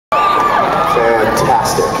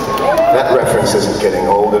fantastic. That reference isn't getting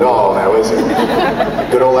old at all now, is it?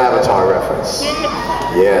 Good old Avatar reference.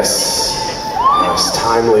 Yes. As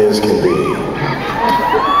timely as can be.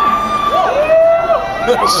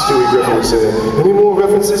 As Stewie Griffin said, any more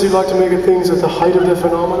references you'd like to make at things at the height of their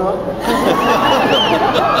phenomena?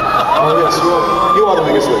 Oh yes, you are the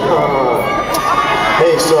biggest link.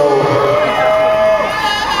 Hey, so,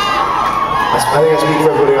 I think I speak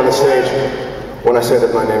for everybody on the stage when I say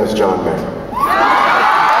that my name is John Mayer.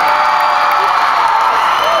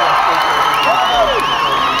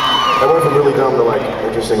 I went from really dumb to like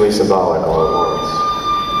interestingly symbolic all at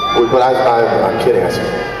once. But I'm kidding.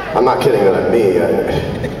 I'm not kidding that I'm me.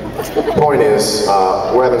 The point is,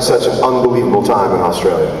 we're having such an unbelievable time in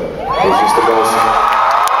Australia. It's just the most.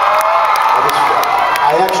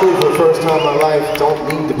 I actually, for the first time in my life, don't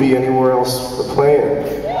need to be anywhere else but playing.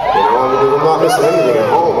 You know, I'm not missing anything at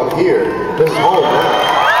home. I'm here. This is home now.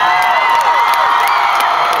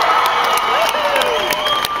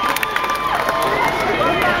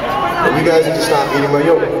 And you guys need to stop eating my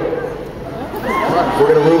yogurt. We're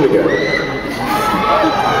gonna room together.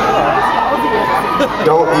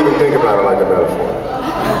 Don't even think about it like a metaphor.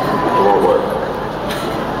 It won't work.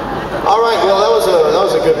 All right, well, that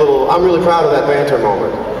was a good little. I'm really proud of that banter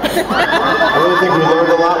moment. I really think we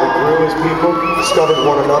learned a lot. We grew as people, discovered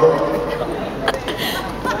one another.